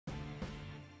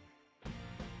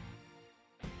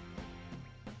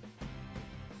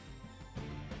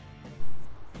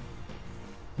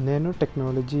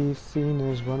Nanotechnology is seen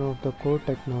as one of the core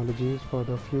technologies for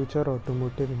the future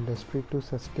automotive industry to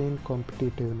sustain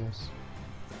competitiveness.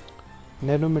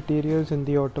 Nanomaterials in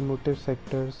the automotive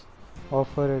sectors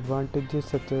offer advantages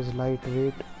such as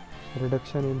lightweight,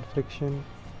 reduction in friction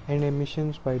and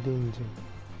emissions by the engine,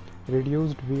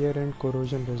 reduced wear and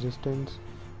corrosion resistance,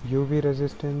 UV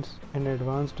resistance, and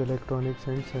advanced electronics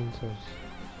and sensors.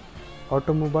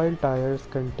 Automobile tires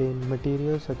contain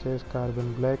materials such as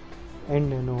carbon black and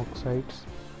nano oxides,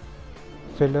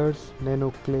 fillers,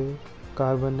 nano clay,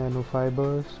 carbon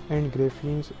nanofibers, and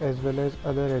graphenes, as well as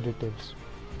other additives.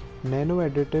 Nano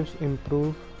additives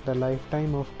improve the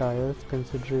lifetime of tires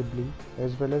considerably,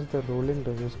 as well as the rolling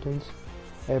resistance,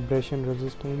 abrasion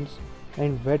resistance,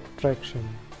 and wet traction.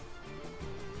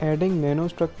 Adding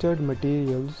nanostructured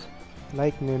materials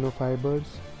like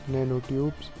nanofibers,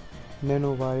 nanotubes,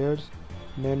 nanowires,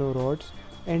 nanorods,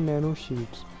 and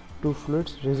nanosheets to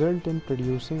fluids result in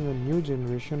producing a new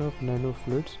generation of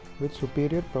nanofluids with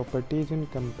superior properties in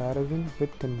comparison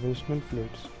with conventional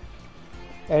fluids.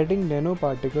 Adding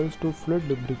nanoparticles to fluid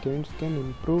lubricants can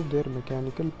improve their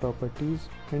mechanical properties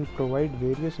and provide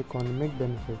various economic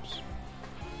benefits.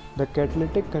 The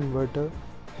catalytic converter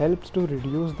helps to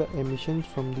reduce the emissions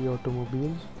from the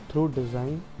automobiles through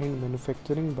design and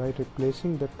manufacturing by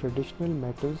replacing the traditional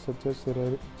metals such as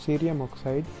cerium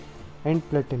oxide and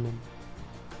platinum.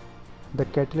 The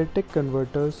catalytic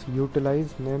converters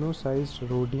utilize nano-sized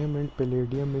rhodium and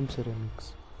palladium in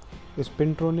ceramics.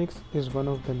 Spintronics is one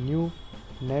of the new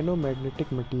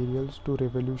nanomagnetic materials to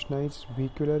revolutionize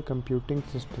vehicular computing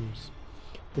systems.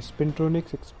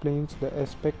 Spintronics explains the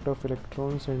aspect of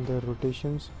electrons and their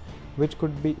rotations, which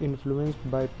could be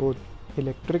influenced by both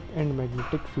electric and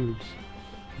magnetic fields.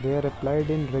 They are applied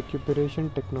in recuperation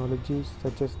technologies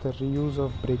such as the reuse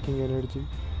of braking energy.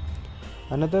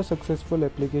 Another successful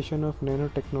application of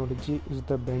nanotechnology is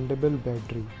the bendable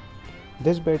battery.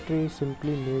 This battery is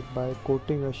simply made by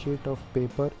coating a sheet of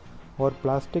paper or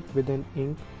plastic with an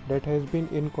ink that has been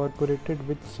incorporated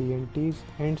with CNTs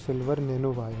and silver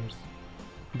nanowires.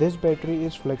 This battery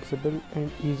is flexible and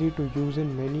easy to use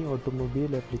in many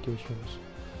automobile applications.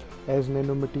 As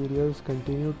nanomaterials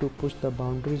continue to push the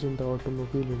boundaries in the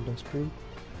automobile industry,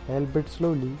 albeit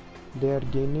slowly, they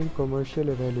are gaining commercial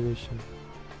evaluation.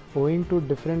 Owing to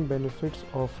different benefits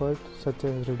offered such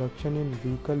as reduction in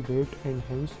vehicle weight and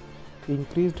hence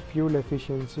increased fuel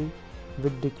efficiency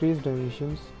with decreased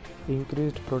emissions,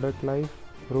 increased product life,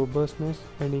 robustness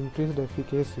and increased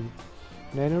efficacy,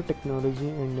 nanotechnology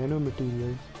and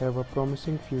nanomaterials have a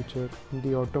promising future in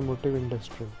the automotive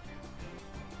industry.